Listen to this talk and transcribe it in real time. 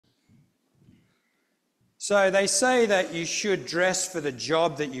So they say that you should dress for the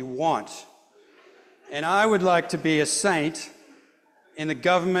job that you want. And I would like to be a saint in the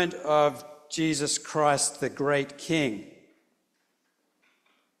government of Jesus Christ, the great King.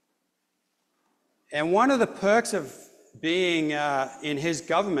 And one of the perks of being in his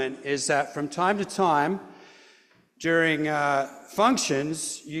government is that from time to time, during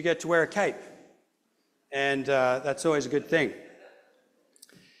functions, you get to wear a cape. And that's always a good thing.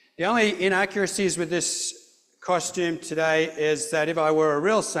 The only inaccuracies with this costume today is that if I were a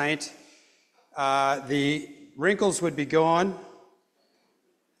real saint, the wrinkles would be gone,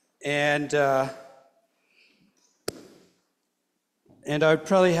 and I would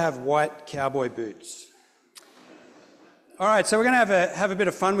probably have white cowboy boots. All right, so we're going to have a bit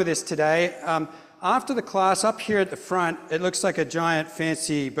of fun with this today. After the class, up here at the front, it looks like a giant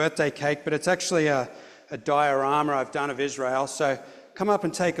fancy birthday cake, but it's actually a diorama I've done of Israel. So come up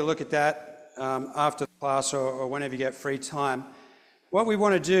and take a look at that after the class or whenever you get free time. What we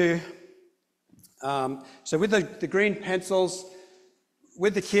want to do, so with the green pencils,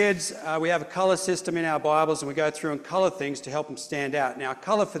 with the kids, we have a colour system in our Bibles, and we go through and colour things to help them stand out. Now,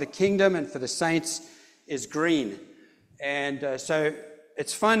 colour for the kingdom and for the saints is green. And so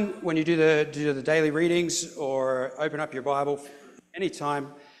it's fun when you do the daily readings or open up your Bible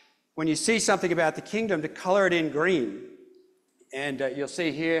anytime. When you see something about the kingdom, to colour it in green. And you'll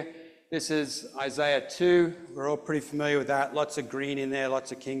see here, this is Isaiah 2. We're all pretty familiar with that. Lots of green in there,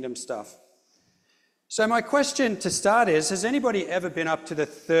 lots of kingdom stuff. So my question to start is, has anybody ever been up to the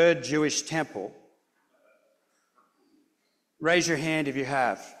third Jewish temple? Raise your hand if you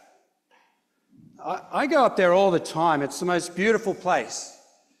have. I go up there all the time. It's the most beautiful place,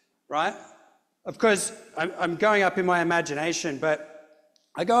 right? Of course, I'm going up in my imagination, but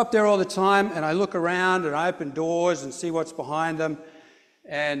I go up there all the time and I look around and I open doors and see what's behind them.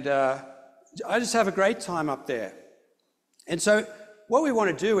 And I just have a great time up there. And so what we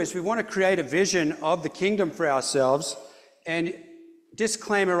want to do is we want to create a vision of the kingdom for ourselves. And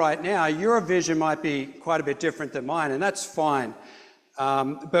disclaimer right now, your vision might be quite a bit different than mine, and that's fine.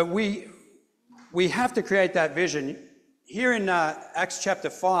 But we have to create that vision. Here in Acts chapter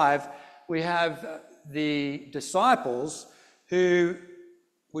 5, we have the disciples who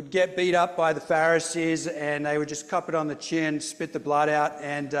would get beat up by the Pharisees, and they would just cup it on the chin, spit the blood out,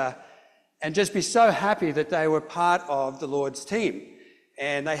 and just be so happy that they were part of the Lord's team.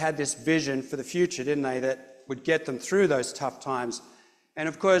 And they had this vision for the future, didn't they, that would get them through those tough times. And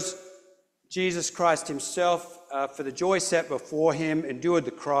of course, Jesus Christ himself, for the joy set before him, endured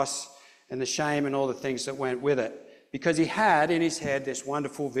the cross and the shame and all the things that went with it, because he had in his head this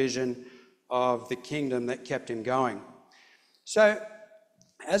wonderful vision of the kingdom that kept him going. So,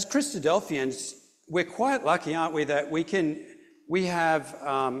 as Christadelphians, we're quite lucky, aren't we, that we have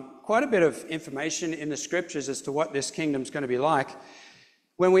quite a bit of information in the scriptures as to what this kingdom's going to be like.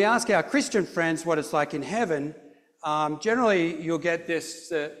 When we ask our Christian friends what it's like in heaven, generally you'll get this,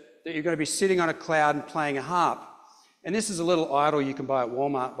 that you're going to be sitting on a cloud and playing a harp. And this is a little idol you can buy at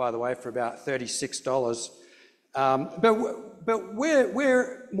Walmart, by the way, for about $36. But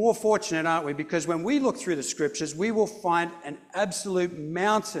we're more fortunate, aren't we? Because when we look through the scriptures, we will find an absolute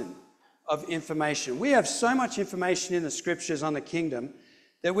mountain of information. We have so much information in the scriptures on the kingdom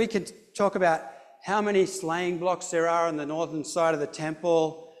that we can talk about how many slaying blocks there are on the northern side of the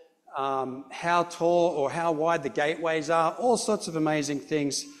temple, how tall or how wide the gateways are, all sorts of amazing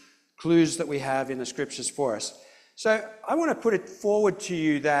things, clues that we have in the scriptures for us. So I want to put it forward to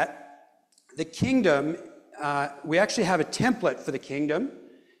you that the kingdom, we actually have a template for the kingdom.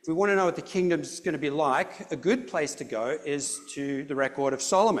 If we want to know what the kingdom's going to be like, a good place to go is to the record of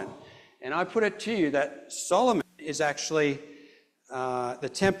Solomon. And I put it to you that Solomon is actually the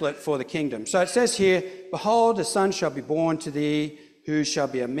template for the kingdom. So it says here, "Behold, a son shall be born to thee, who shall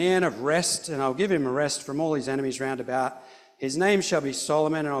be a man of rest, and I'll give him a rest from all his enemies round about. His name shall be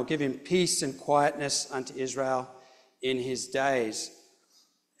Solomon, and I'll give him peace and quietness unto Israel in his days."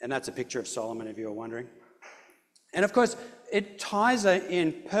 And that's a picture of Solomon, if you were wondering. And of course, it ties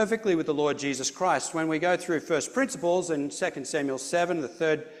in perfectly with the Lord Jesus Christ. When we go through first principles in 2 Samuel 7, the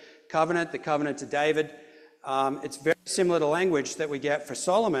third covenant, the covenant to David, it's very similar to language that we get for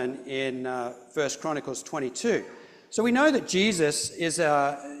Solomon in 1 Chronicles 22. So we know that Jesus is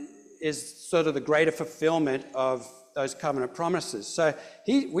sort of the greater fulfillment of those covenant promises. So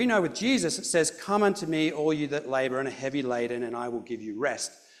we know with Jesus it says, "Come unto me, all you that labor and are heavy laden, and I will give you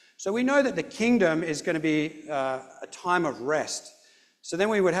rest." So we know that the kingdom is going to be a time of rest. So then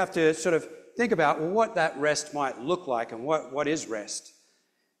we would have to sort of think about what that rest might look like and what is rest.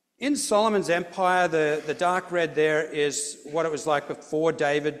 In Solomon's empire, the dark red there is what it was like before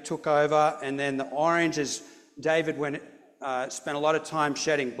David took over, and then the orange is David spent a lot of time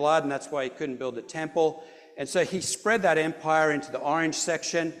shedding blood, and that's why he couldn't build the temple. And so he spread that empire into the orange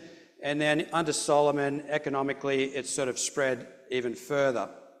section, and then under Solomon, economically, it sort of spread even further.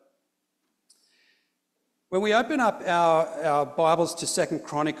 When we open up our Bibles to 2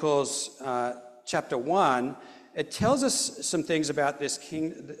 Chronicles chapter 1, it tells us some things about this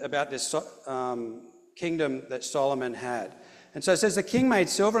kingdom that Solomon had. And so it says, the king made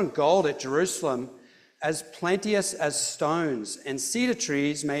silver and gold at Jerusalem as plenteous as stones, and cedar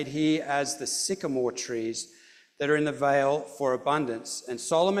trees made he as the sycamore trees that are in the vale for abundance. And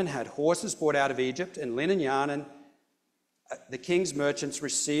Solomon had horses brought out of Egypt and linen yarn, and the king's merchants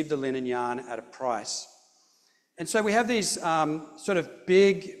received the linen yarn at a price. And so we have these sort of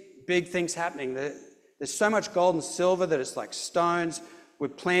big things happening. There's so much gold and silver that it's like stones. We're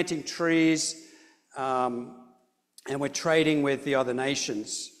planting trees, and we're trading with the other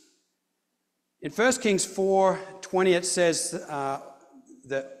nations. In 1 Kings 4:20, it says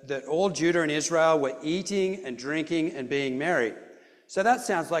that all Judah and Israel were eating and drinking and being merry. So that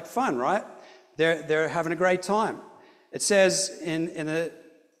sounds like fun, right? They're having a great time. It says in the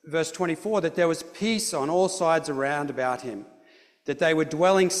verse 24 that there was peace on all sides around about him, that they were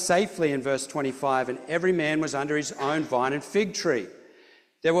dwelling safely in verse 25, and every man was under his own vine and fig tree.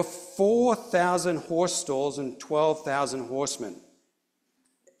 There were 4,000 horse stalls and 12,000 horsemen.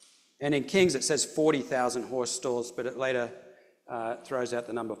 And in Kings it says 40,000 horse stalls, but it later throws out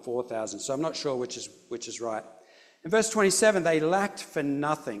the number 4,000. So I'm not sure which is right. In verse 27, they lacked for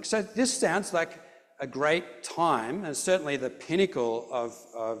nothing. So this sounds like a great time, and certainly the pinnacle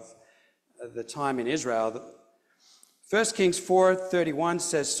of the time in Israel. 1 Kings 4:31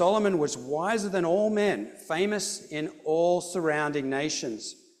 says, Solomon was wiser than all men, famous in all surrounding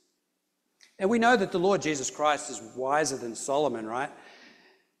nations. And we know that the Lord Jesus Christ is wiser than Solomon, right?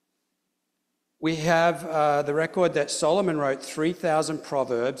 We have the record that Solomon wrote 3,000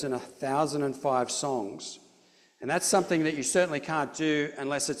 proverbs and 1,005 songs. And that's something that you certainly can't do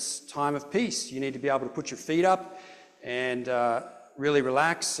unless it's time of peace. You need to be able to put your feet up and really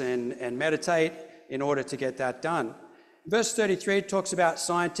relax and meditate in order to get that done. Verse 33 it talks about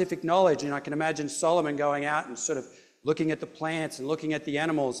scientific knowledge, and I can imagine Solomon going out and sort of looking at the plants and looking at the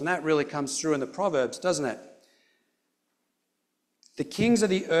animals, and that really comes through in the Proverbs, doesn't it? The kings of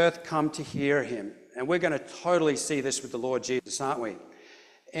the earth come to hear him, and we're going to totally see this with the Lord Jesus, aren't we?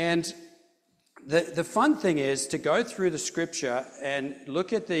 And the fun thing is to go through the scripture and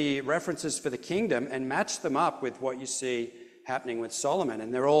look at the references for the kingdom and match them up with what you see happening with Solomon,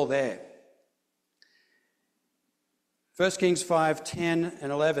 and they're all there. 1 Kings 5, 10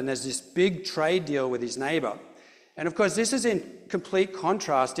 and 11, there's this big trade deal with his neighbor. And of course, this is in complete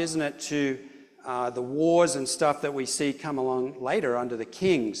contrast, isn't it, to the wars and stuff that we see come along later under the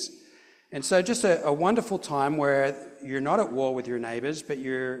kings. And so just a wonderful time where you're not at war with your neighbors, but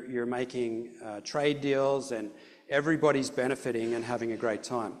you're making trade deals and everybody's benefiting and having a great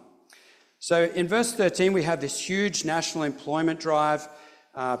time. So in verse 13, we have this huge national employment drive.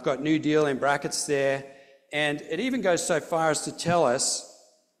 I've got New Deal in brackets there. And it even goes so far as to tell us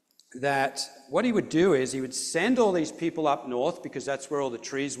that what he would do is he would send all these people up north, because that's where all the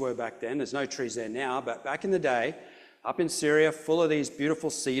trees were back then. There's no trees there now, but back in the day, up in Syria, full of these beautiful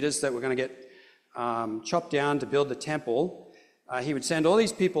cedars that were going to get chopped down to build the temple. He would send all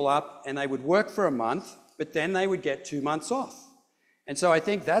these people up, and they would work for a month, but then they would get 2 months off. And so I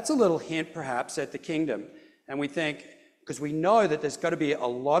think that's a little hint perhaps at the kingdom. And we think, because we know that there's got to be a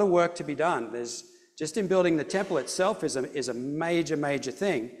lot of work to be done. Just in building the temple itself is a major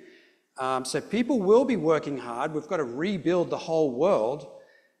thing. So people will be working hard. We've got to rebuild the whole world,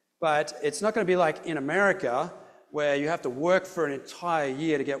 but it's not going to be like in America where you have to work for an entire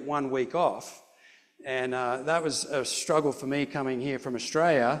year to get 1 week off. And that was a struggle for me coming here from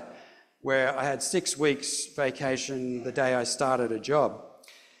Australia, where I had 6 weeks vacation the day I started a job.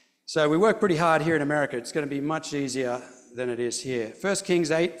 So we work pretty hard here in America. It's going to be much easier than it is here. 1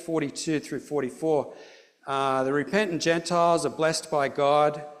 Kings 8, 42 through 44. The repentant Gentiles are blessed by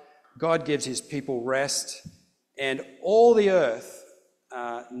God. God gives his people rest, and all the earth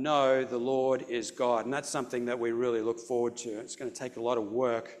know the Lord is God. And that's something that we really look forward to. It's going to take a lot of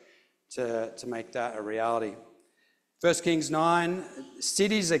work to make that a reality. 1 Kings 9,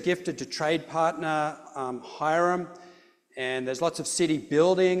 cities are gifted to trade partner Hiram, and there's lots of city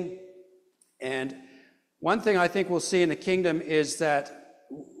building. And one thing I think we'll see in the kingdom is that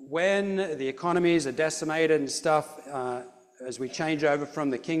when the economies are decimated and stuff, as we change over from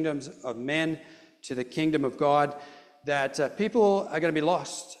the kingdoms of men to the kingdom of God, that people are going to be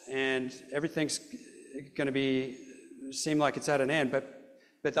lost and everything's going to seem like it's at an end.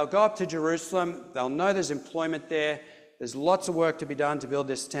 But they'll go up to Jerusalem. They'll know there's employment there. There's lots of work to be done to build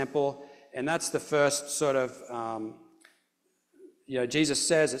this temple. And that's the first sort of, Jesus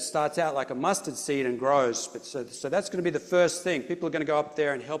says it starts out like a mustard seed and grows. But so that's going to be the first thing. People are going to go up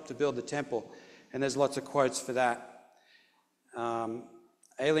there and help to build the temple. And there's lots of quotes for that.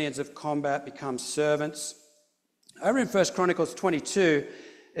 Aliens of combat become servants. Over in 1 Chronicles 22,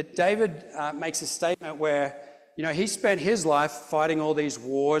 David makes a statement where, he spent his life fighting all these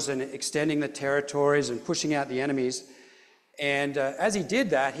wars and extending the territories and pushing out the enemies. And as he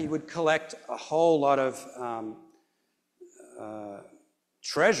did that, he would collect a whole lot of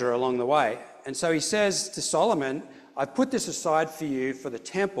treasure along the way. And so he says to Solomon, I've put this aside for you for the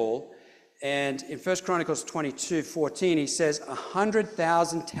temple. And in 1 Chronicles 22:14, he says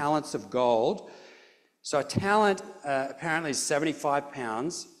 100,000 talents of gold. So a talent apparently is 75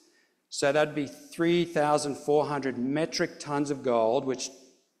 pounds. So that'd be 3,400 metric tons of gold, which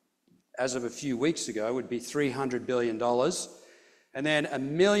as of a few weeks ago would be $300 billion. And then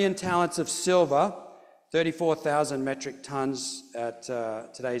 1 million talents of silver, 34,000 metric tons at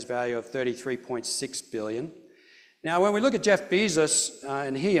today's value of 33.6 billion. Now, when we look at Jeff Bezos,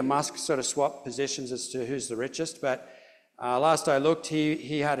 and he and Musk sort of swap positions as to who's the richest, but last I looked,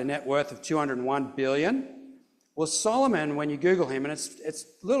 he had a net worth of 201 billion. Well, Solomon, when you Google him, and it's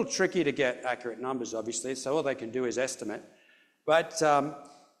a little tricky to get accurate numbers, obviously, so all they can do is estimate, but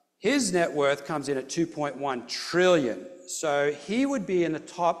his net worth comes in at 2.1 trillion. So he would be in the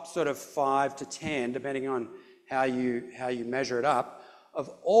top sort of 5 to 10, depending on how you measure it up, of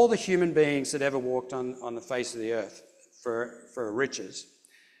all the human beings that ever walked on the face of the earth for riches.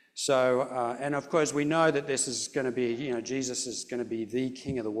 So, and of course, we know that this is going to be, Jesus is going to be the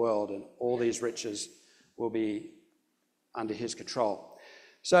king of the world, and all these riches will be under his control.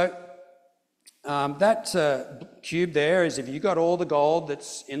 So that cube there is if you got all the gold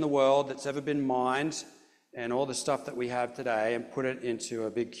that's in the world that's ever been mined and all the stuff that we have today and put it into a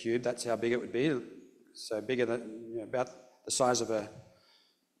big cube, that's how big it would be. So bigger than, about the size of a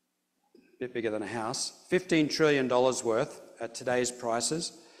bit bigger than a house. $15 trillion worth at today's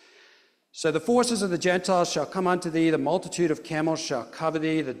prices. So the forces of the Gentiles shall come unto thee, the multitude of camels shall cover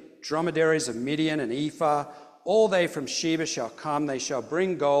thee, the dromedaries of Midian and Ephah, all they from Sheba shall come, they shall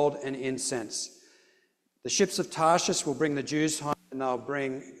bring gold and incense. The ships of Tarshish will bring the Jews home, and they'll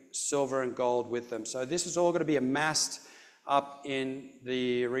bring silver and gold with them. So this is all going to be amassed up in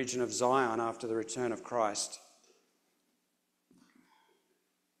the region of Zion after the return of Christ.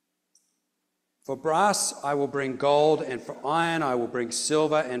 For brass I will bring gold, and for iron I will bring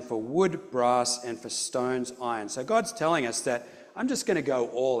silver, and for wood brass, and for stones iron. So God's telling us that I'm just going to go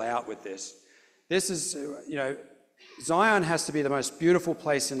all out with this. This is, Zion has to be the most beautiful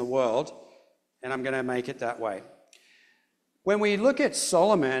place in the world, and I'm going to make it that way. When we look at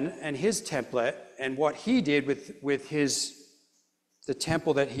Solomon and his template and what he did with the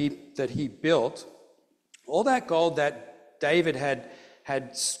temple that he built, all that gold that David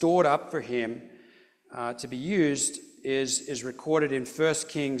had stored up for him to be used is recorded in 1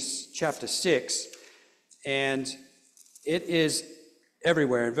 Kings chapter 6, and it is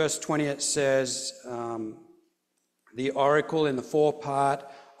everywhere. In verse 20 it says, the oracle in the forepart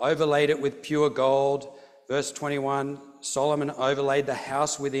overlaid it with pure gold. Verse 21, Solomon overlaid the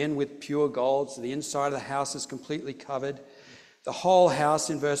house within with pure gold, so the inside of the house is completely covered. The whole house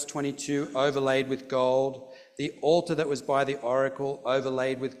in verse 22 overlaid with gold. The altar that was by the oracle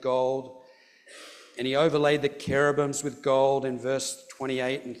overlaid with gold. And he overlaid the cherubims with gold in verse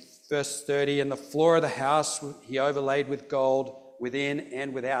 28 and verse 30. And the floor of the house he overlaid with gold within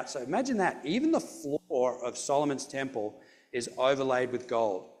and without. So imagine that. Even the floor of Solomon's temple is overlaid with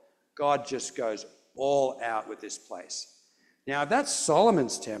gold. God just goes all out with this place. Now, if that's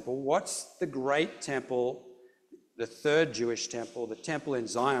Solomon's temple, what's the great temple, the third Jewish temple, the temple in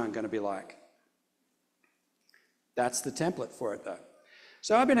Zion, going to be like? That's the template for it, though.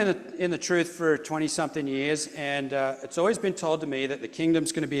 So I've been in the truth for 20-something years, and it's always been told to me that the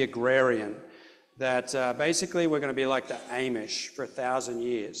kingdom's going to be agrarian, that basically we're going to be like the Amish for 1,000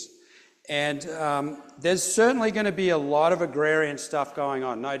 years. And there's certainly going to be a lot of agrarian stuff going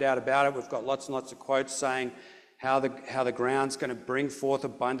on, no doubt about it. We've got lots and lots of quotes saying how the ground's going to bring forth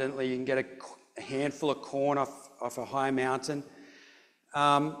abundantly. You can get a handful of corn off a high mountain.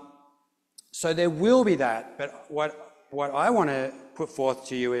 So there will be that, but what I want to put forth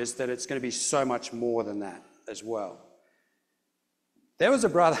to you is that it's going to be so much more than that as well. There was a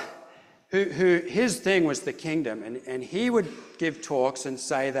brother who his thing was the kingdom, and he would give talks and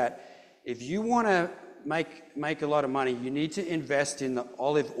say that if you want to make a lot of money, you need to invest in the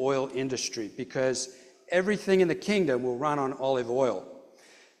olive oil industry, because everything in the kingdom will run on olive oil.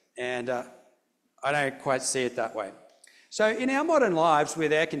 And I don't quite see it that way. So in our modern lives,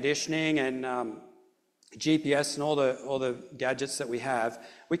 with air conditioning and GPS and all the gadgets that we have,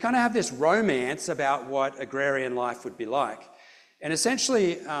 we kind of have this romance about what agrarian life would be like. And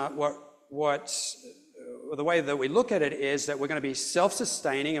essentially, the way that we look at it is that we're going to be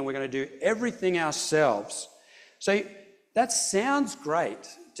self-sustaining and we're going to do everything ourselves. So that sounds great,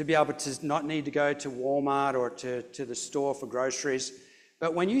 to be able to not need to go to Walmart or to the store for groceries.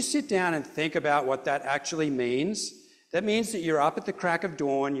 But when you sit down and think about what that actually means, that means that you're up at the crack of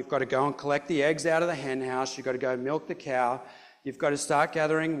dawn, you've got to go and collect the eggs out of the hen house, you've got to go milk the cow, you've got to start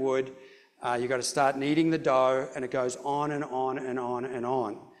gathering wood, you've got to start kneading the dough, and it goes on and on and on and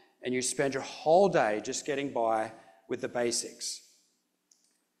on. And you spend your whole day just getting by with the basics.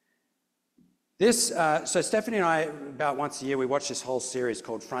 So Stephanie and I, about once a year, we watch this whole series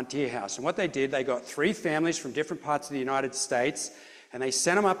called Frontier House. And what they did, they got 3 families from different parts of the United States, and they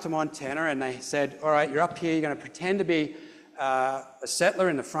sent them up to Montana, and they said, all right, you're up here, you're going to pretend to be a settler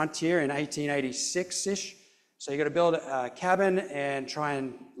in the frontier in 1886-ish. So you're going to build a cabin and try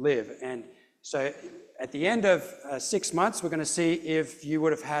and live. And so at the end of 6 months, we're going to see if you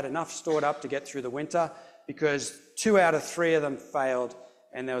would have had enough stored up to get through the winter, because 2 out of 3 of them failed,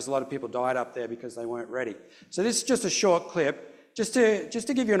 and there was a lot of people died up there because they weren't ready. So this is just a short clip, just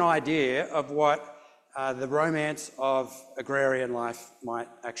to give you an idea of what the romance of agrarian life might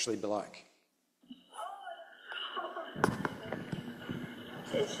actually be like.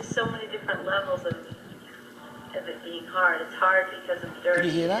 It's just so many different levels of it being hard. It's hard because of dirt. Can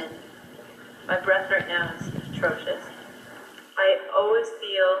you hear that? My breath right now is atrocious. I always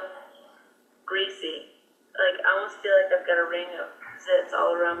feel greasy. Like, I almost feel like I've got a ring of zits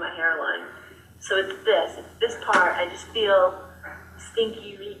all around my hairline. So it's this part, I just feel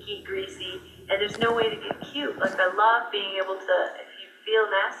stinky, reeky, greasy, and there's no way to get cute. Like, I love being able to, if you feel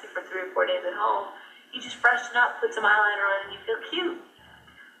nasty for 3 or 4 days at home, you just freshen up, put some eyeliner on, and you feel cute.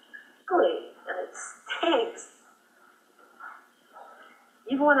 Ugly, and it stinks.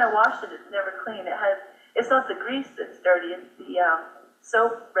 Even when I wash it, it's never clean. It's not the grease that's dirty, it's the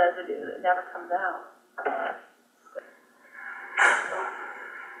soap residue that never comes out.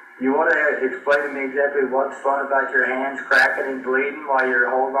 You want to explain to me exactly what's fun about your hands cracking and bleeding while you're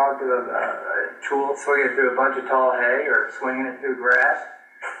holding on to a tool, swinging it through a bunch of tall hay or swinging it through grass?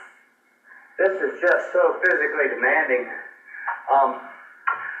 This is just so physically demanding.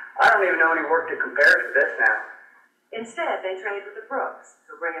 I don't even know any work to compare to this now. Instead, they trade with the Brooks,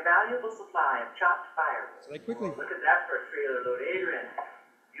 who bring a valuable supply of chopped firewood. So they quickly... Look at that for a trailer load. Adrian,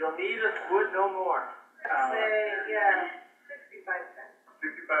 you'll need us wood no more. Say, yeah, 65 cents.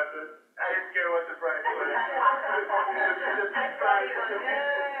 65 cents? I didn't care what the price was.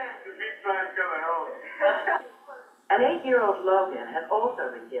 The beef price coming home. An 8-year-old Logan has also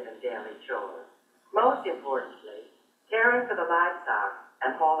been given daily chores. Most importantly, caring for the livestock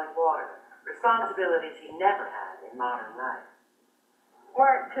and hauling water, responsibilities he never had in modern life.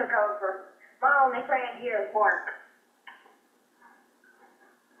 Work took over. My only friend here is work.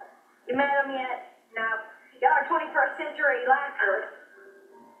 You met him yet? No. Y'all are 21st century lacquers.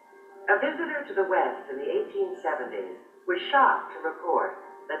 A visitor to the West in the 1870s was shocked to report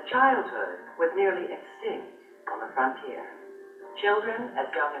that childhood was nearly extinct on the frontier. Children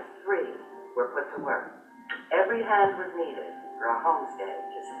as young as 3 were put to work. Every hand was needed for a homestead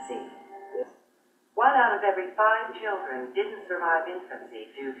to succeed. 1 out of every 5 children didn't survive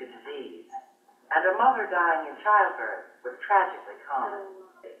infancy due to disease, and a mother dying in childbirth was tragically common.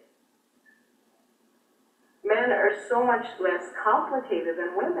 Men are so much less complicated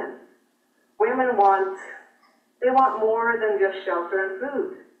than women. Women want more than just shelter and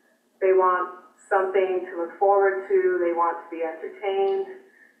food. They want something to look forward to. They want to be entertained.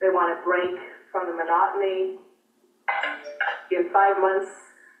 They want a break from the monotony. In 5 months,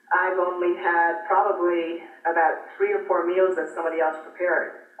 I've only had probably about 3 or 4 meals that somebody else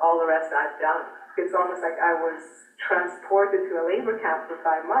prepared. All the rest I've done. It's almost like I was transported to a labor camp for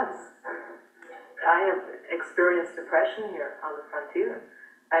 5 months. I have experienced depression here on the frontier.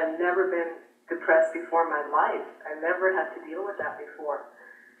 I've never been depressed before in my life. I've never had to deal with that before.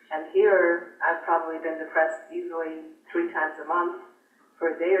 And here, I've probably been depressed easily 3 times a month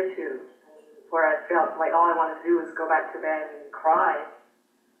for a day or 2, where I felt like all I wanted to do was go back to bed and cry.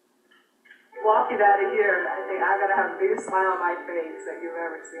 Walking out of here, I think I gotta have the biggest smile on my face that you've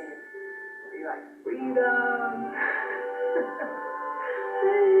ever seen. Be like, freedom!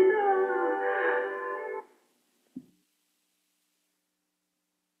 Freedom!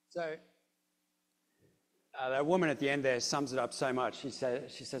 So That woman at the end there sums it up so much. She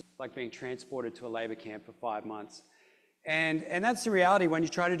says, like being transported to a labor camp for 5 months. And that's the reality when you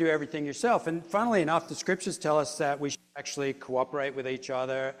try to do everything yourself. And funnily enough, the scriptures tell us that we should actually cooperate with each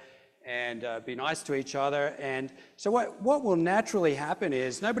other and be nice to each other. And so what will naturally happen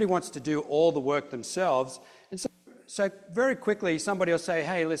is nobody wants to do all the work themselves. And so very quickly, somebody will say,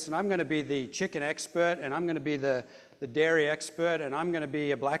 hey, listen, I'm going to be the chicken expert, and I'm going to be the dairy expert, and I'm going to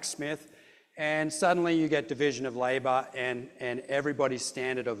be a blacksmith. And suddenly you get division of labor, and everybody's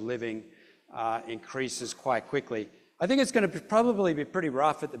standard of living increases quite quickly. I think it's going to probably be pretty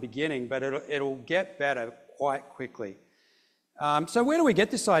rough at the beginning, but it'll get better quite quickly. So where do we get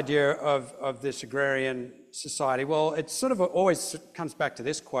this idea of this agrarian society? Well, it sort of always comes back to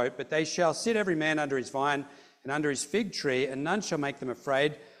this quote, but they shall sit every man under his vine and under his fig tree, and none shall make them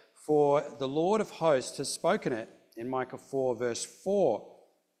afraid, for the Lord of hosts has spoken it, in Micah 4, verse 4.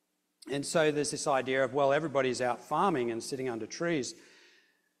 And so there's this idea of, well, everybody's out farming and sitting under trees.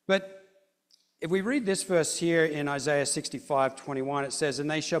 But if we read this verse here in Isaiah 65:21, it says, and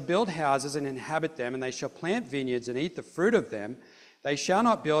they shall build houses and inhabit them, and they shall plant vineyards and eat the fruit of them. They shall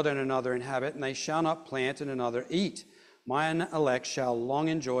not build and another inhabit, and they shall not plant and another eat. Mine elect shall long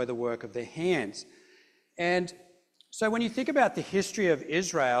enjoy the work of their hands. And so when you think about the history of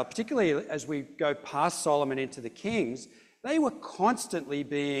Israel, particularly as we go past Solomon into the kings, they were constantly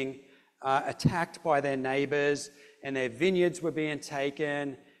being attacked by their neighbors, and their vineyards were being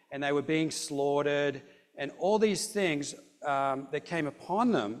taken, and they were being slaughtered, and all these things that came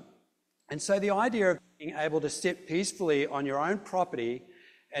upon them. And so the idea of being able to sit peacefully on your own property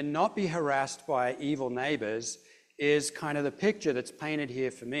and not be harassed by evil neighbors is kind of the picture that's painted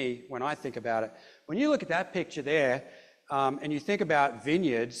here for me when I think about it. When you look at that picture there, and you think about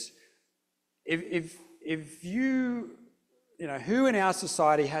vineyards, if you know, who in our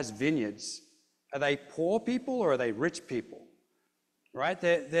society has vineyards? Are they poor people or are they rich people? Right?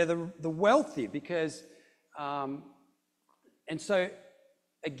 They're the wealthy, because, and so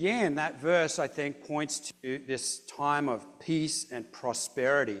again, that verse, I think, points to this time of peace and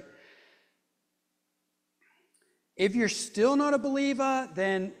prosperity. If you're still not a believer,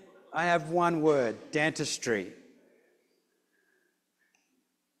 then I have one word: dentistry.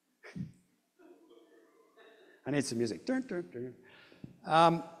 I need some music. Dun, dun,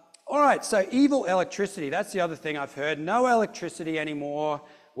 dun. All right, so evil electricity, that's the other thing I've heard. No electricity anymore.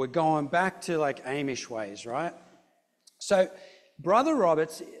 We're going back to like Amish ways, right? So Brother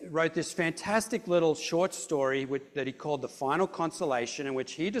Roberts wrote this fantastic little short story that he called The Final Consolation, in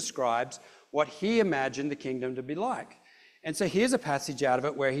which he describes what he imagined the kingdom to be like. And so here's a passage out of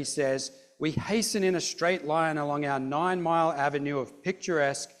it where he says, we hasten in a straight line along our 9-mile avenue of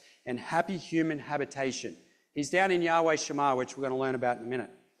picturesque and happy human habitation. He's down in Yahweh Shammah, which we're going to learn about in a minute.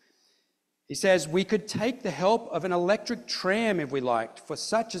 He says, we could take the help of an electric tram if we liked, for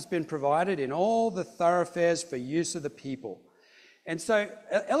such has been provided in all the thoroughfares for use of the people. And so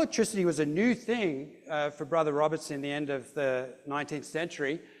electricity was a new thing for Brother Roberts in the end of the 19th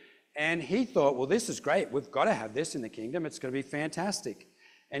century. And he thought, well, this is great. We've got to have this in the kingdom. It's going to be fantastic.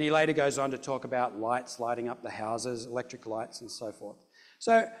 And he later goes on to talk about lights lighting up the houses, electric lights and so forth.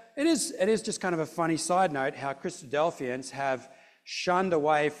 So it is just kind of a funny side note how Christadelphians have shunned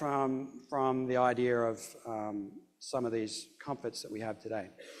away from the idea of some of these comforts that we have today.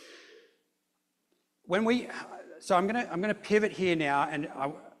 So I'm going to pivot here now, and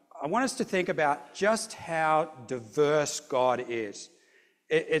I want us to think about just how diverse God is.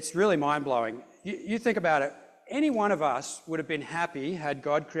 It's really mind-blowing. You think about it. Any one of us would have been happy had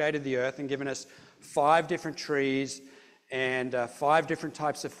God created the earth and given us 5 different trees and 5 different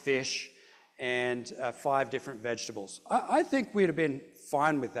types of fish and 5 different vegetables. I think we'd have been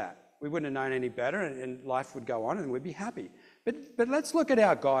fine with that. We wouldn't have known any better, and life would go on and we'd be happy. But let's look at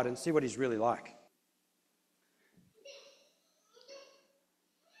our God and see what he's really like.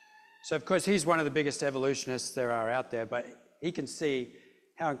 So, of course, he's one of the biggest evolutionists there are out there, but he can see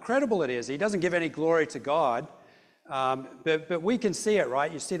how incredible it is. He doesn't give any glory to God, but we can see it,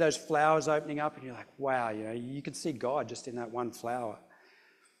 right? You see those flowers opening up and you're like, wow, you can see God just in that one flower.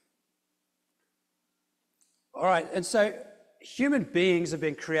 All right, and so human beings have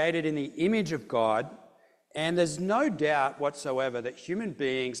been created in the image of God, and there's no doubt whatsoever that human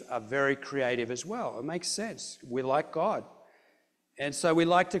beings are very creative as well. It makes sense. We're like God. And so we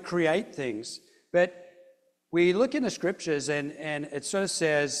like to create things. But we look in the scriptures and it sort of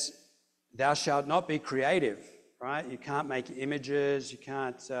says, thou shalt not be creative, right? You can't make images, you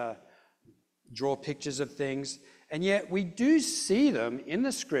can't draw pictures of things. And yet we do see them in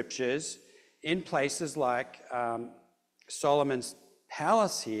the scriptures in places like Solomon's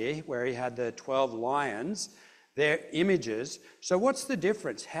palace here, where he had the 12 lions, they're images. So what's the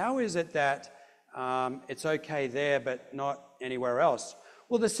difference? How is it that it's okay there but not anywhere else?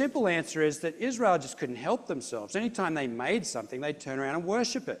 Well, the simple answer is that Israel just couldn't help themselves. Anytime they made something, they'd turn around and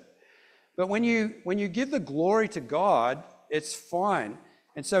worship it. But when you give the glory to God, it's fine.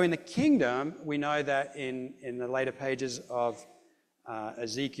 And so in the kingdom, we know that in the later pages of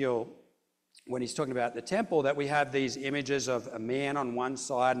Ezekiel, when he's talking about the temple, that we have these images of a man on one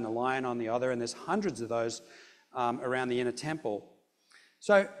side and a lion on the other, and there's hundreds of those around the inner temple.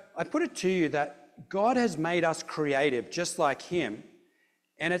 So I put it to you that God has made us creative, just like him,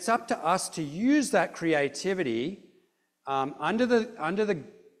 and it's up to us to use that creativity under the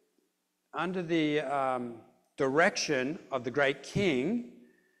direction of the great King.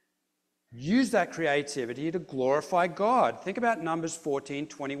 Use that creativity to glorify God. Think about Numbers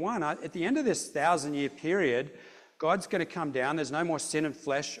 14:21. At the end of this 1,000-year period, God's going to come down. There's no more sin and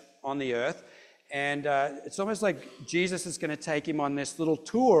flesh on the earth. And it's almost like Jesus is going to take him on this little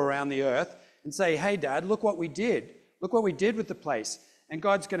tour around the earth and say, hey, Dad, look what we did. Look what we did with the place. And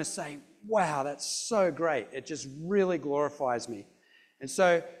God's going to say, wow, that's so great. It just really glorifies me. And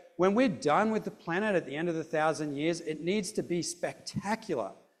so when we're done with the planet at the end of the 1,000 years, it needs to be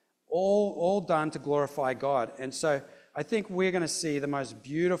spectacular. All done to glorify God. And so I think we're going to see the most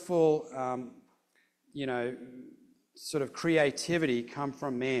beautiful, sort of creativity come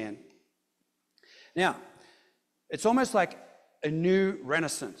from man. Now, it's almost like a new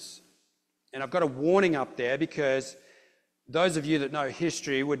renaissance. And I've got a warning up there because those of you that know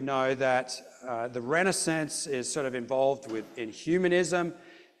history would know that the Renaissance is sort of involved in humanism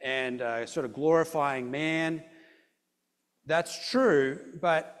and sort of glorifying man. That's true,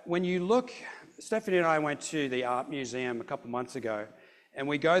 but when you look, Stephanie and I went to the art museum a couple months ago, and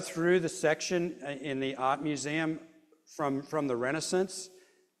we go through the section in the art museum from the Renaissance,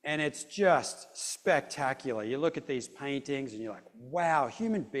 and it's just spectacular. You look at these paintings and you're like, wow,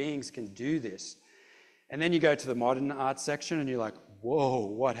 human beings can do this. And then you go to the modern art section and you're like, whoa,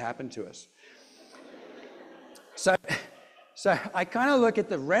 what happened to us? So I kind of look at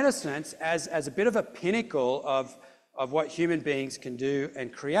the Renaissance as a bit of a pinnacle of what human beings can do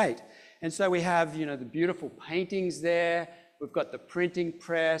and create. And so we have, the beautiful paintings there. We've got the printing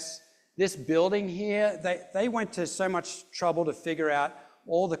press. This building here, they went to so much trouble to figure out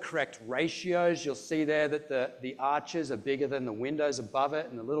all the correct ratios. You'll see there that the arches are bigger than the windows above it,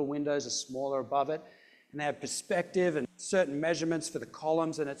 and the little windows are smaller above it. And they have perspective and certain measurements for the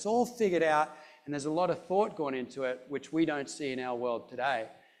columns, and it's all figured out, and there's a lot of thought gone into it, which we don't see in our world today.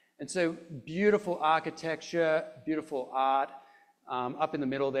 And so beautiful architecture, beautiful art. Up in the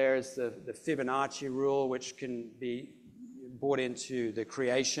middle there is the Fibonacci rule, which can be brought into the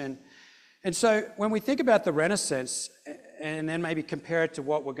creation. And so when we think about the Renaissance and then maybe compare it to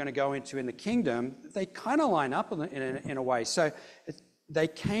what we're going to go into in the kingdom, they kind of line up in a way. So they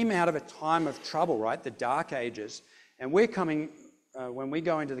came out of a time of trouble, right? The Dark Ages. And we're coming, when we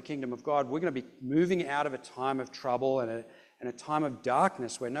go into the kingdom of God, we're going to be moving out of a time of trouble and a time of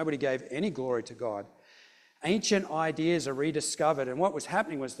darkness where nobody gave any glory to God. Ancient ideas are rediscovered, and what was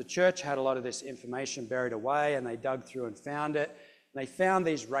happening was the church had a lot of this information buried away, and they dug through and found it. And they found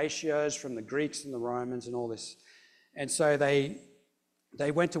these ratios from the Greeks and the Romans and all this. And so they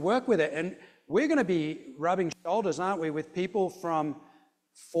went to work with it. And we're going to be rubbing shoulders, aren't we, with people from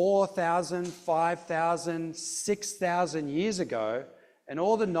 4,000, 5,000, 6,000 years ago, and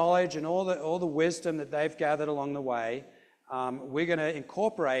all the knowledge and all the wisdom that they've gathered along the way, we're going to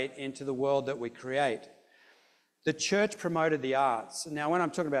incorporate into the world that we create. The church promoted the arts. Now, when I'm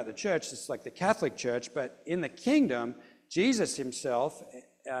talking about the church, it's like the Catholic Church, but in the kingdom, Jesus himself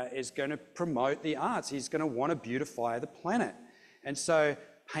is going to promote the arts. He's going to want to beautify the planet. And so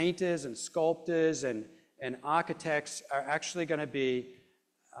painters and sculptors and architects are actually going to be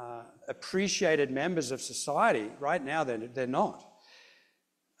appreciated members of society. Right now, they're not.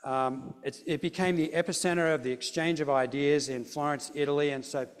 It became the epicenter of the exchange of ideas in Florence, Italy, and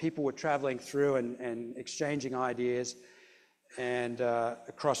so people were traveling through and exchanging ideas and a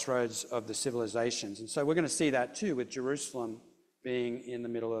crossroads of the civilizations. And so we're going to see that too with Jerusalem being in the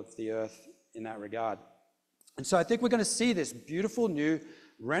middle of the earth in that regard. And so I think we're going to see this beautiful new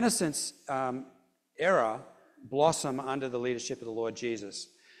Renaissance era blossom under the leadership of the Lord Jesus.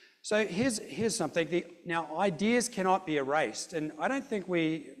 So here's something. Now, ideas cannot be erased, and I don't think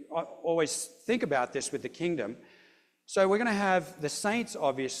we always think about this with the kingdom. So we're going to have the saints,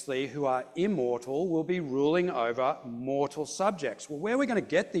 obviously, who are immortal, will be ruling over mortal subjects. Well, where are we going to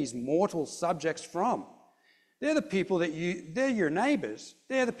get these mortal subjects from? They're the people they're your neighbors.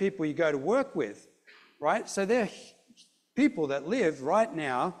 They're the people you go to work with, right? So they're people that live right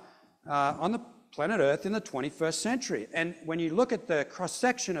now on the planet Earth in the 21st century. And when you look at the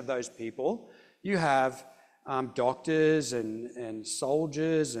cross-section of those people, you have doctors and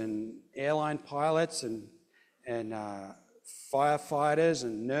soldiers and airline pilots and firefighters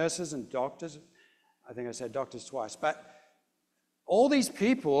and nurses and doctors. I think I said doctors twice. But all these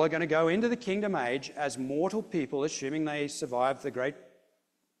people are going to go into the kingdom age as mortal people, assuming they survive the great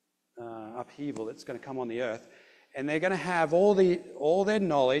upheaval that's going to come on the earth. And they're going to have all their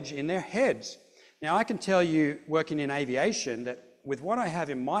knowledge in their heads. Now, I can tell you, working in aviation, that with what I have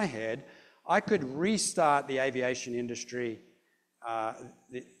in my head, I could restart the aviation industry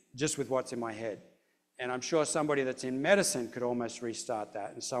just with what's in my head. And I'm sure somebody that's in medicine could almost restart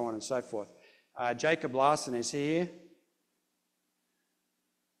that, and so on and so forth. Jacob Larson, is he here?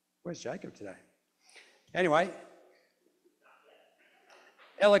 Where's Jacob today? Anyway,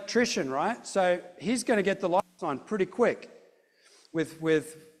 electrician, right? So he's going to get the lights on pretty quick with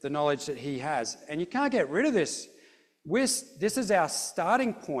the knowledge that he has. And you can't get rid of this. This is our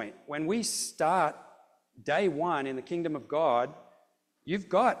starting point. When we start day one in the kingdom of God, you've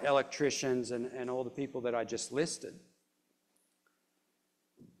got electricians and all the people that I just listed.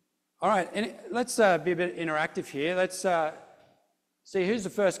 All right, and let's be a bit interactive here. Let's see who's the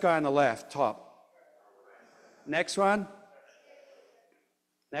first guy on the left, top. Next one.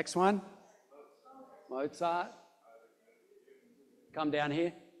 Next one. Mozart. Come down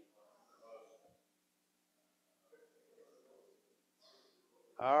here.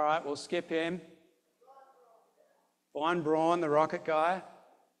 All right, we'll skip him. Von Braun, the rocket guy.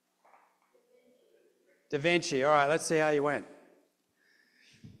 Da Vinci. All right, let's see how you went.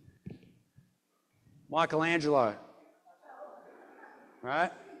 Michelangelo.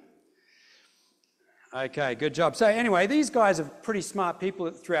 Right? Okay, good job. So anyway, these guys are pretty smart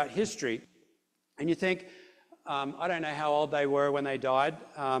people throughout history. And you think, I don't know how old they were when they died.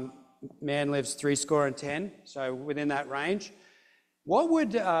 Man lives 70, so within that range. What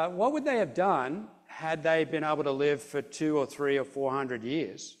would they have done had they been able to live for 200 or 300 or 400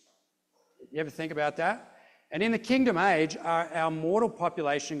 years? You ever think about that? And in the kingdom age, are our mortal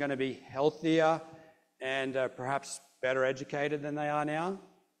population going to be healthier and perhaps better educated than they are now?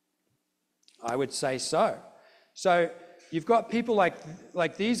 I would say so. So you've got people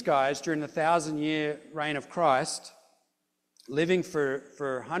like these guys during the 1,000-year reign of Christ living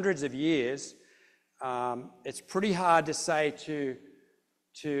for hundreds of years. It's pretty hard to say to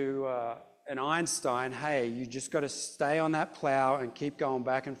an Einstein, hey, you just got to stay on that plow and keep going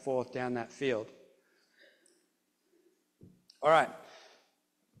back and forth down that field. All right.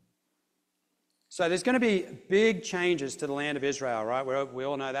 So there's going to be big changes to the land of Israel, right? We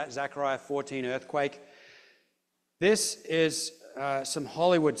all know that. Zechariah 14 earthquake. This is some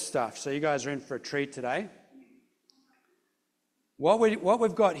Hollywood stuff, so you guys are in for a treat today. What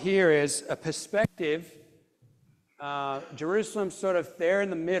we've got here is a perspective. Jerusalem's sort of there in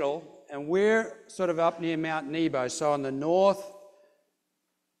the middle, and we're sort of up near Mount Nebo, so on the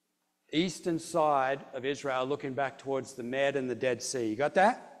northeastern side of Israel, looking back towards the Med and the Dead Sea. You got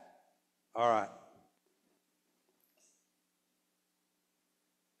that? All right.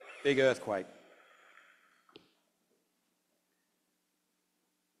 Big earthquake.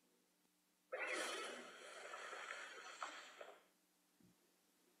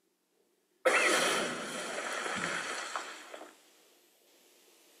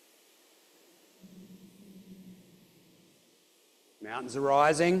 Mountains are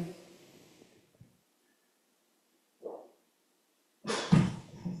rising.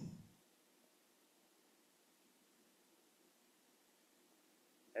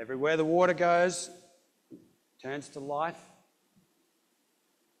 Everywhere the water goes, turns to life.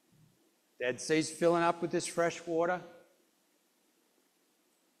 Dead Sea's filling up with this fresh water.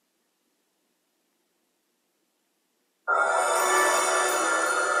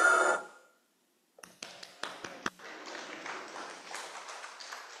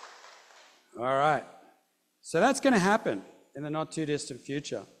 All right. So that's going to happen in the not too distant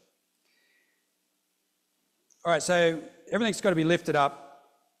future. All right, so everything's got to be lifted up.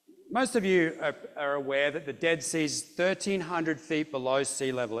 Most of you are aware that the Dead Sea is 1,300 feet below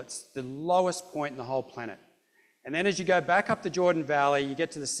sea level. It's the lowest point in the whole planet. And then as you go back up the Jordan Valley, you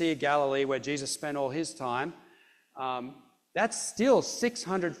get to the Sea of Galilee where Jesus spent all his time. That's still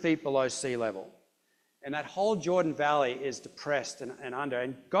 600 feet below sea level. And that whole Jordan Valley is depressed and under.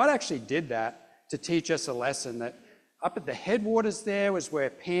 And God actually did that to teach us a lesson, that up at the headwaters there was where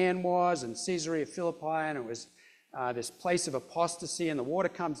Pan was and Caesarea Philippi, and it was this place of apostasy, and the water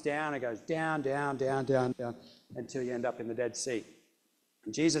comes down, it goes down, down, down, down, down, until you end up in the Dead Sea.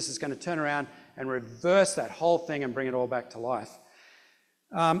 And Jesus is going to turn around and reverse that whole thing and bring it all back to life.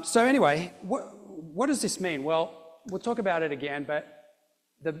 So anyway, what does this mean? Well, we'll talk about it again, but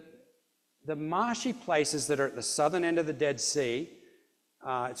the marshy places that are at the southern end of the Dead Sea,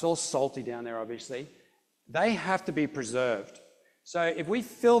 it's all salty down there obviously, they have to be preserved. So if we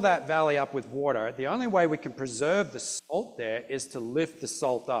fill that valley up with water, the only way we can preserve the salt there is to lift the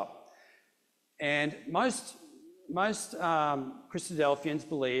salt up. And most Christadelphians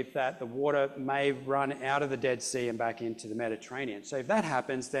believe that the water may run out of the Dead Sea and back into the Mediterranean. So if that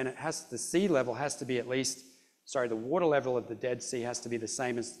happens, then the sea level has to be the water level of the Dead Sea has to be the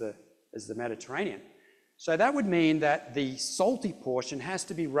same as the Mediterranean. So that would mean that the salty portion has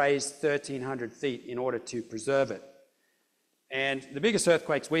to be raised 1,300 feet in order to preserve it. And the biggest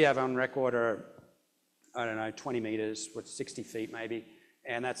earthquakes we have on record are, 20 meters, 60 feet maybe,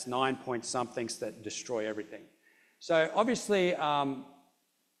 and that's 9 point somethings that destroy everything. So obviously,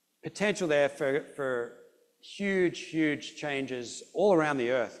 potential there for huge changes all around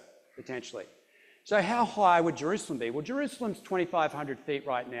the earth, potentially. So how high would Jerusalem be? Well, Jerusalem's 2,500 feet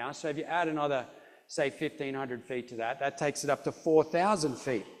right now, so if you add another, say, 1,500 feet to that, that takes it up to 4,000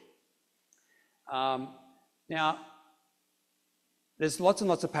 feet. Now, there's lots and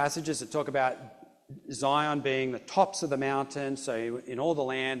lots of passages that talk about Zion being the tops of the mountain, so in all the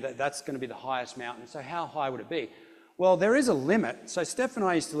land, that's going to be the highest mountain. So how high would it be? Well, there is a limit. So Steph and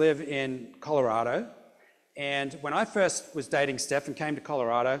I used to live in Colorado, and when I first was dating Steph and came to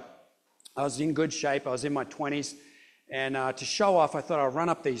Colorado, I was in good shape. I was in my 20s, and to show off, I thought I'd run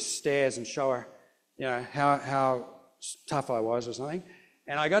up these stairs and show her, how tough I was or something.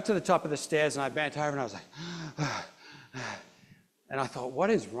 And I got to the top of the stairs, and I bent over, and I was like, and I thought, what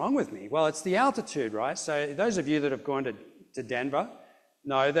is wrong with me? Well, it's the altitude, right? So those of you that have gone to Denver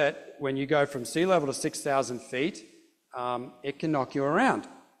know that when you go from sea level to 6,000 feet, it can knock you around.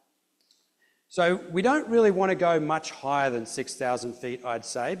 So we don't really want to go much higher than 6,000 feet, I'd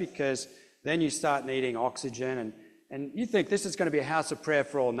say, because then you start needing oxygen, and you think this is going to be a house of prayer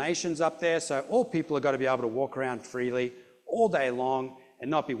for all nations up there, so all people have got to be able to walk around freely all day long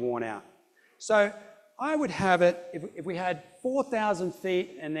and not be worn out. So I would have it, if we had 4,000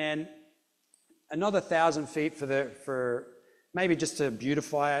 feet and then another 1,000 feet for maybe just to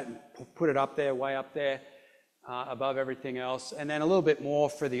beautify it and put it up there, way up there, above everything else, and then a little bit more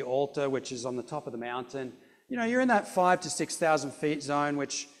for the altar, which is on the top of the mountain. You're in that 5,000 to 6,000 feet zone,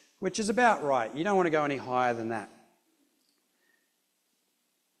 which is about right. You don't want to go any higher than that.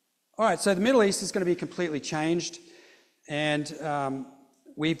 All right, so the Middle East is going to be completely changed, and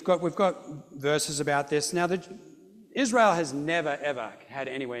we've got verses about this. Now, Israel has never, ever had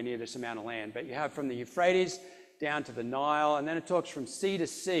anywhere near this amount of land, but you have from the Euphrates down to the Nile, and then it talks from sea to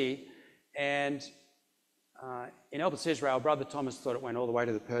sea, and in Elpis Israel, Brother Thomas thought it went all the way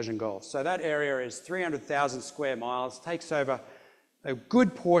to the Persian Gulf. So that area is 300,000 square miles, takes over a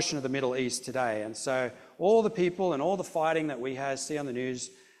good portion of the Middle East today. And so all the people and all the fighting that we see on the news,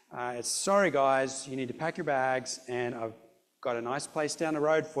 it's sorry guys, you need to pack your bags, and I've got a nice place down the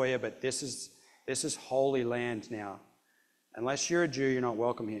road for you, but this is holy land now. Unless you're a Jew, you're not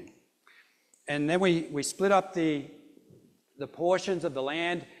welcome here. And then we split up the portions of the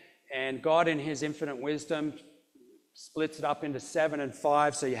land, and God in his infinite wisdom splits it up into 7 and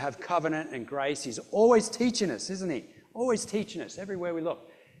 5, so you have covenant and grace. He's always teaching us, isn't he? Always teaching us everywhere we look.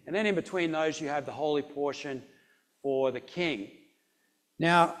 And then in between those, you have the holy portion for the king.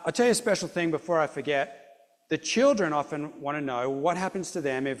 Now, I'll tell you a special thing before I forget. The children often want to know what happens to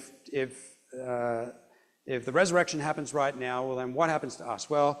them if the resurrection happens right now. Well, then what happens to us?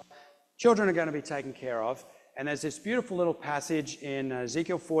 Well, children are going to be taken care of. And there's this beautiful little passage in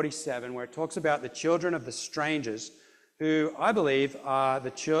Ezekiel 47 where it talks about the children of the strangers, who I believe are the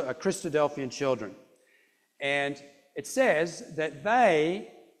Christadelphian children. And it says that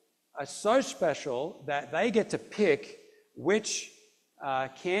they are so special that they get to pick which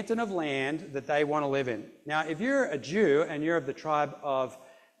canton of land that they want to live in. Now, if you're a Jew and you're of the tribe of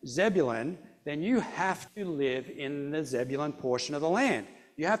Zebulun, then you have to live in the Zebulun portion of the land.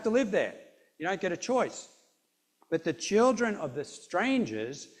 You have to live there. You don't get a choice. But the children of the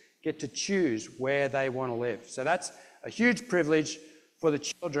strangers get to choose where they want to live. So that's a huge privilege for the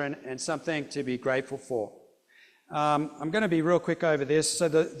children and something to be grateful for. I'm going to be real quick over this. So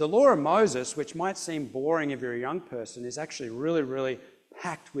the law of Moses, which might seem boring if you're a young person, is actually really, really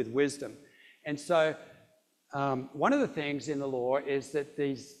packed with wisdom. And so one of the things in the law is that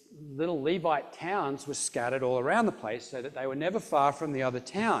these little Levite towns were scattered all around the place so that they were never far from the other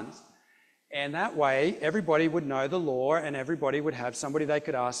towns. And that way, everybody would know the law and everybody would have somebody they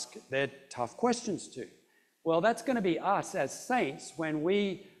could ask their tough questions to. Well, that's going to be us as saints when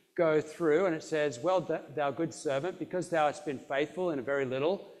we go through and it says, well, thou good servant, because thou hast been faithful in a very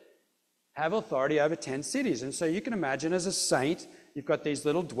little, have authority over 10 cities. And so you can imagine as a saint, you've got these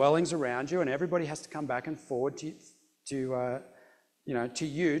little dwellings around you and everybody has to come back and forward to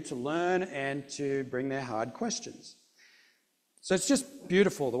you to learn and to bring their hard questions. So it's just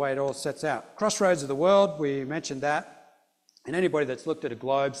beautiful the way it all sets out. Crossroads of the world, we mentioned that. And anybody that's looked at a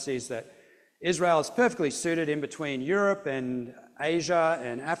globe sees that Israel is perfectly suited in between Europe and Asia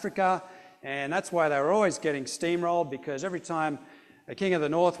and Africa. And that's why they were always getting steamrolled, because every time a king of the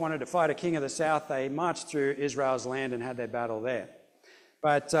north wanted to fight a king of the south, they marched through Israel's land and had their battle there.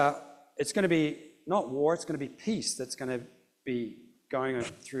 But it's going to be not war, it's going to be peace that's going to be going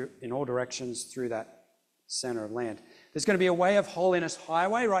through in all directions through that center of land. There's going to be a way of holiness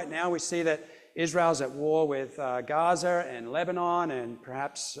highway. Right now we see that Israel's at war with Gaza and Lebanon and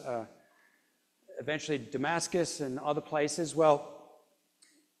perhaps eventually Damascus and other places. Well,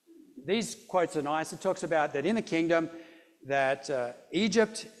 these quotes are nice. It talks about that in the kingdom that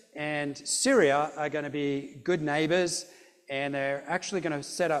Egypt and Syria are going to be good neighbors, and they're actually going to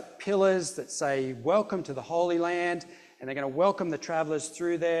set up pillars that say, welcome to the Holy Land, and they're going to welcome the travelers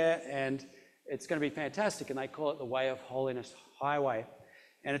through there, and it's going to be fantastic, and they call it the Way of Holiness Highway.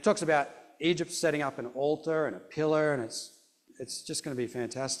 And it talks about Egypt setting up an altar and a pillar, and it's just going to be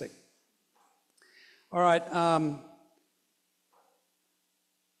fantastic. All right,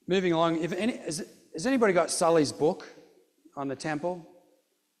 moving along. Has anybody got Sully's book on the temple?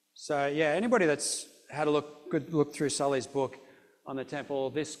 So yeah, anybody that's had a good look through Sully's book on the temple,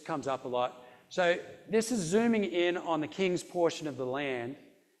 this comes up a lot. So this is zooming in on the king's portion of the land,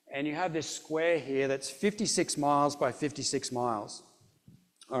 and you have this square here that's 56 miles by 56 miles.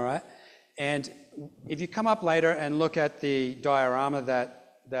 All right, and if you come up later and look at the diorama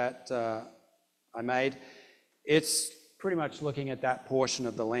that I made, it's pretty much looking at that portion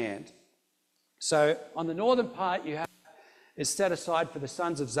of the land. So on the northern part, is set aside for the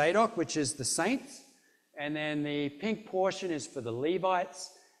sons of Zadok, which is the saints, and then the pink portion is for the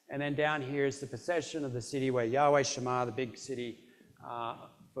Levites, and then down here is the possession of the city where Yahweh Shammah, the big city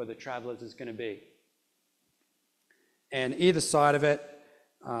for the travelers, is going to be. And either side of it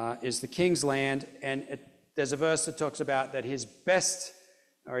is the king's land, and there's a verse that talks about that his best,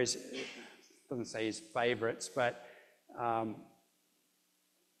 or his, doesn't say his favorites, but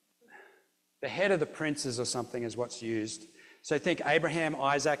the head of the princes or something is what's used. So think Abraham,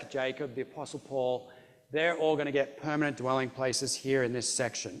 Isaac, Jacob, the Apostle Paul, they're all going to get permanent dwelling places here in this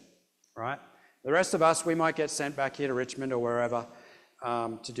section, right? The rest of us, we might get sent back here to Richmond or wherever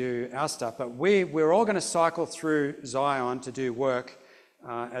to do our stuff, but we're all going to cycle through Zion to do work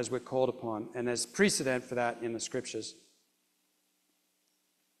as we're called upon, and there's precedent for that in the scriptures.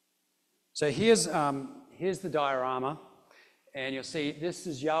 So here's the diorama, and you'll see this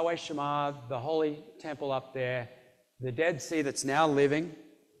is Yahweh Shammah, the holy temple up there, the Dead Sea that's now living,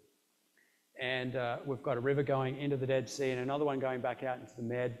 and we've got a river going into the Dead Sea and another one going back out into the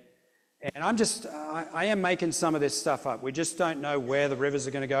Med. And I am making some of this stuff up. We just don't know where the rivers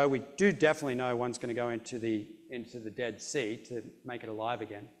are going to go. We do definitely know one's going to go into the Dead Sea to make it alive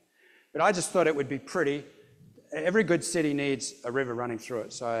again. But I just thought it would be pretty. Every good city needs a river running through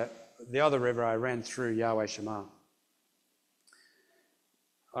it. So the other river I ran through Yahweh Shammah.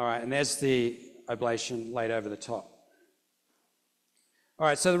 All right, and there's the oblation laid over the top. All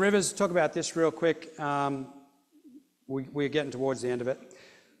right, so the rivers, talk about this real quick. We're getting towards the end of it.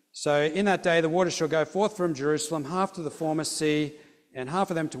 So in that day the waters shall go forth from Jerusalem, half to the former sea, and half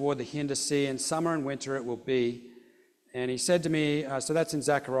of them toward the hinder sea. In summer and winter it will be. And he said to me, so that's in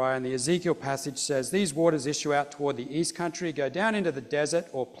Zechariah, and the Ezekiel passage says, these waters issue out toward the east country, go down into the desert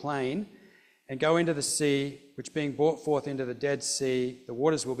or plain, and go into the sea, which being brought forth into the Dead Sea, the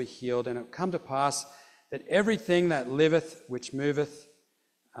waters will be healed. And it will come to pass that everything that liveth, which moveth,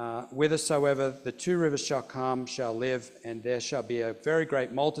 whithersoever the two rivers shall come, shall live, and there shall be a very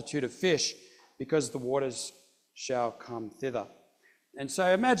great multitude of fish, because the waters shall come thither. And so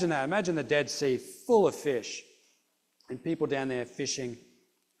imagine that. Imagine the Dead Sea full of fish, and people down there fishing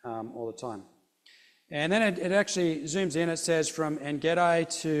all the time. And then it actually zooms in. It says from En-Gedi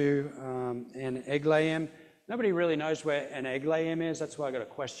to En-Eglaim. Nobody really knows where En-Eglaim is. That's why I got a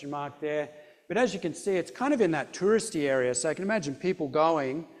question mark there. But as you can see, it's kind of in that touristy area. So I can imagine people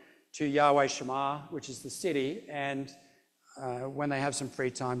going to Yahweh Shammah, which is the city, and when they have some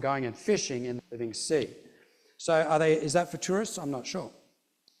free time, going and fishing in the living sea. So is that for tourists? I'm not sure.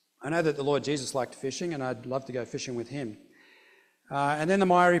 I know that the Lord Jesus liked fishing, and I'd love to go fishing with him. And then the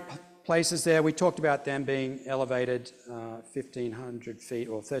miry places there, we talked about them being elevated 1,500 feet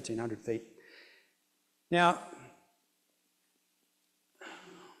or 1,300 feet. Now,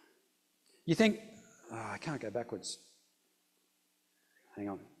 You think, oh, I can't go backwards. Hang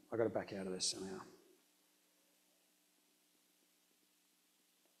on, I've got to back out of this somehow.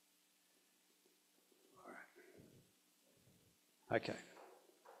 All right. Okay.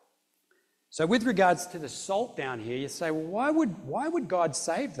 So with regards to the salt down here, you say, well, why would God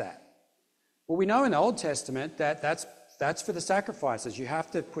save that? Well, we know in the Old Testament that that's for the sacrifices. You have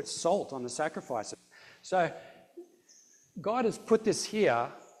to put salt on the sacrifices. So God has put this here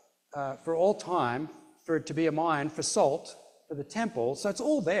for all time, for it to be a mine for salt, for the temple. So it's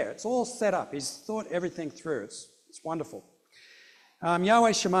all there. It's all set up. He's thought everything through. It's wonderful.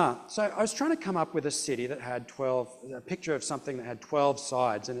 Yahweh Shema. So I was trying to come up with a city that had a picture of something that had 12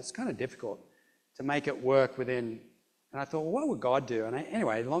 sides, and it's kind of difficult to make it work within. And I thought, well, what would God do? And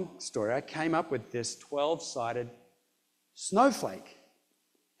anyway, long story, I came up with this 12-sided snowflake.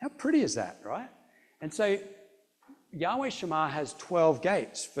 How pretty is that, right? And so Yahweh Shema has 12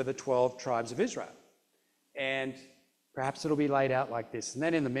 gates for the 12 tribes of Israel. And perhaps it'll be laid out like this. And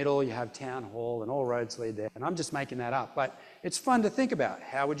then in the middle, you have town hall and all roads lead there. And I'm just making that up. But it's fun to think about.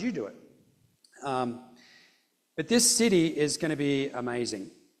 How would you do it? But this city is going to be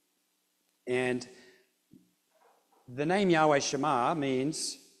amazing. And the name Yahweh Shema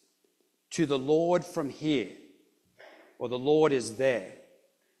means to the Lord from here, or the Lord is there.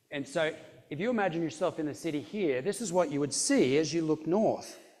 And so if you imagine yourself in the city here, this is what you would see as you look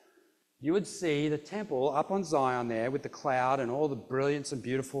north. You would see the temple up on Zion there with the cloud and all the brilliance and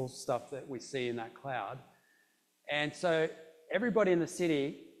beautiful stuff that we see in that cloud. And so everybody in the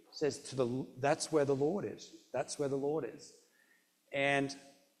city says that's where the Lord is. That's where the Lord is. And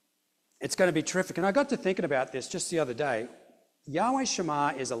it's going to be terrific. And I got to thinking about this just the other day. Yahweh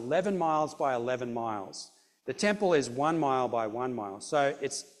Shema is 11 miles by 11 miles. The temple is 1 mile by 1 mile. So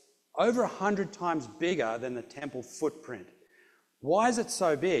it's over 100 times bigger than the temple footprint. Why is it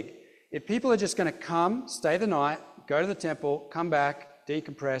so big? If people are just going to come, stay the night, go to the temple, come back,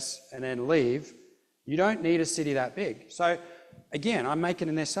 decompress, and then leave, you don't need a city that big. So again, I'm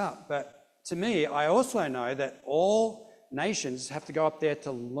making this up, but to me, I also know that all nations have to go up there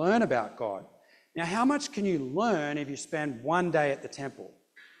to learn about God. Now, how much can you learn if you spend 1 day at the temple?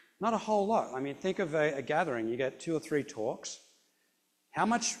 Not a whole lot. I mean, think of a gathering. You get 2 or 3 talks. How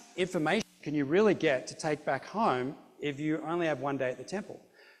much information can you really get to take back home if you only have 1 day at the temple?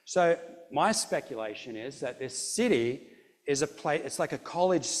 So my speculation is that this city is a place, it's like a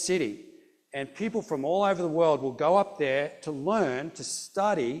college city, and people from all over the world will go up there to learn, to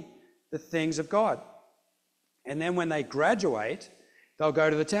study the things of God. And then when they graduate, they'll go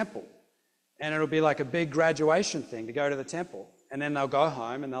to the temple. And it'll be like a big graduation thing to go to the temple. And then they'll go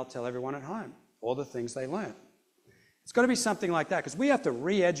home and they'll tell everyone at home all the things they learned. It's got to be something like that, because we have to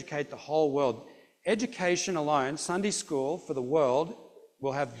re-educate the whole world. Education alone, Sunday school for the world,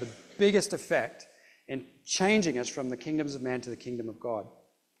 will have the biggest effect in changing us from the kingdoms of man to the kingdom of God.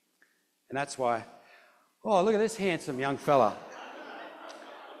 And that's why, oh, look at this handsome young fella.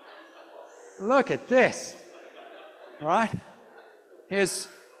 Look at this, right? Here's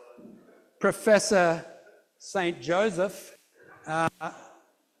Professor St. Joseph,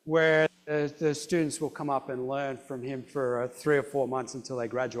 where the students will come up and learn from him for 3 or 4 months until they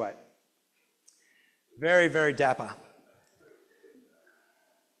graduate. Very, very dapper.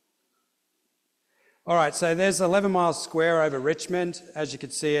 All right, so there's 11 miles square over Richmond. As you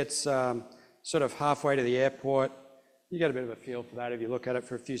can see, it's sort of halfway to the airport. You get a bit of a feel for that if you look at it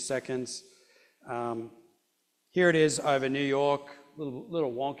for a few seconds. Here it is over New York, a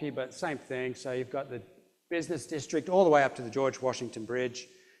little wonky, but same thing. So you've got the business district all the way up to the George Washington Bridge.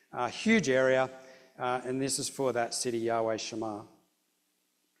 Huge area, and this is for that city, Yahweh Shema.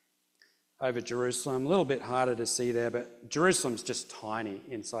 Over Jerusalem, a little bit harder to see there, but Jerusalem's just tiny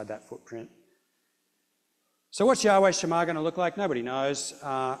inside that footprint. So what's Yahweh Shema going to look like? Nobody knows.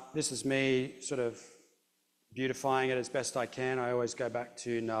 This is me sort of beautifying it as best I can. I always go back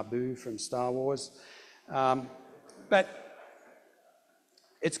to Naboo from Star Wars. But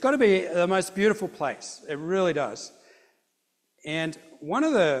it's got to be the most beautiful place. It really does. And one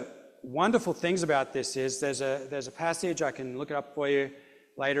of the wonderful things about this is there's a passage, I can look it up for you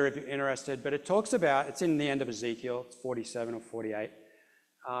later if you're interested, but it talks about, it's in the end of Ezekiel, it's 47 or 48,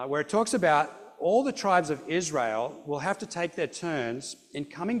 where it talks about all the tribes of Israel will have to take their turns in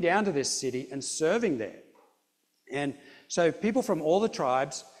coming down to this city and serving there. And so people from all the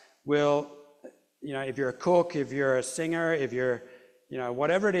tribes will, if you're a cook, if you're a singer, if you're,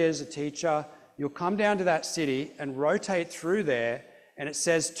 whatever it is, a teacher, you'll come down to that city and rotate through there, and it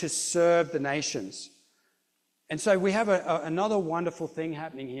says to serve the nations. And so we have another wonderful thing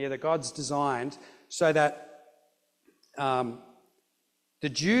happening here that God's designed so that the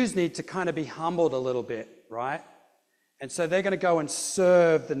Jews need to kind of be humbled a little bit, right? And so they're going to go and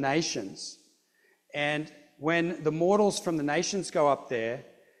serve the nations. And when the mortals from the nations go up there,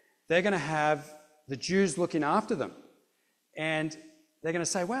 they're going to have the Jews looking after them. And they're going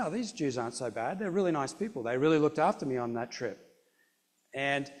to say, wow, these Jews aren't so bad. They're really nice people. They really looked after me on that trip.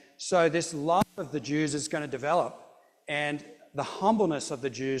 And so this love of the Jews is going to develop. And the humbleness of the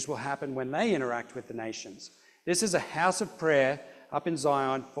Jews will happen when they interact with the nations. This is a house of prayer up in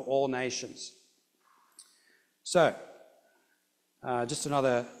Zion for all nations. So, just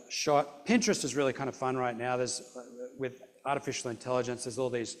another shot. Pinterest is really kind of fun right now. There's, with artificial intelligence, there's all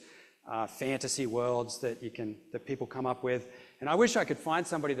these fantasy worlds that people come up with. And I wish I could find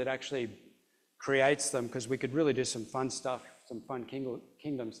somebody that actually creates them, because we could really do some fun stuff, some fun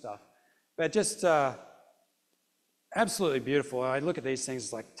kingdom stuff. But just absolutely beautiful. I look at these things,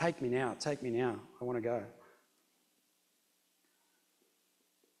 it's like, take me now, I want to go.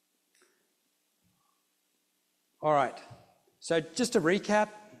 All right, so just to recap,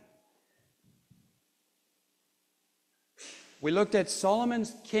 we looked at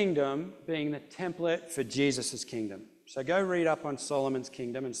Solomon's kingdom being the template for Jesus' kingdom. So go read up on Solomon's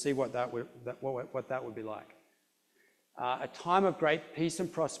kingdom and see what that would be like. A time of great peace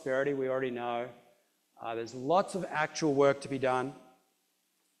and prosperity, we already know. There's lots of actual work to be done.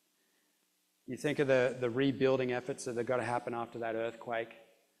 You think of the rebuilding efforts that have got to happen after that earthquake.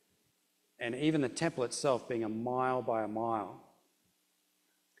 And even the temple itself being a mile by a mile.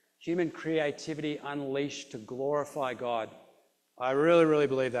 Human creativity unleashed to glorify God. I really, really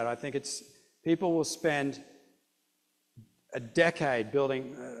believe that. I think people will spend a decade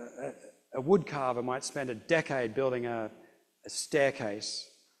building, a wood carver might spend a decade building a staircase.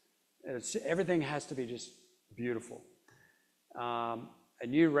 Everything has to be just beautiful. A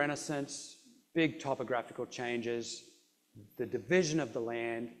new renaissance, big topographical changes, the division of the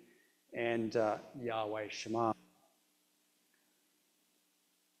land, and Yahweh Shema.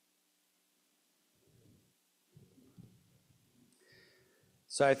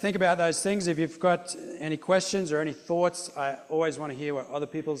 So think about those things. If you've got any questions or any thoughts, I always want to hear what other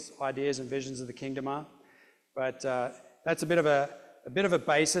people's ideas and visions of the kingdom are. But that's a bit of a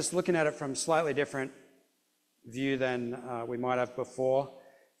basis, looking at it from a slightly different view than we might have before.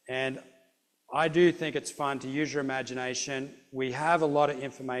 And I do think it's fun to use your imagination. We have a lot of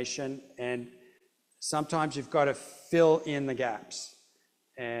information, and sometimes you've got to fill in the gaps.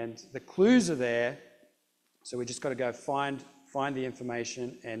 And the clues are there, so we just got to go find the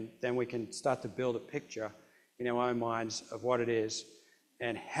information, and then we can start to build a picture in our own minds of what it is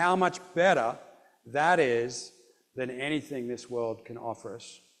and how much better that is than anything this world can offer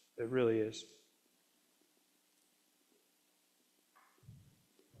us. It really is.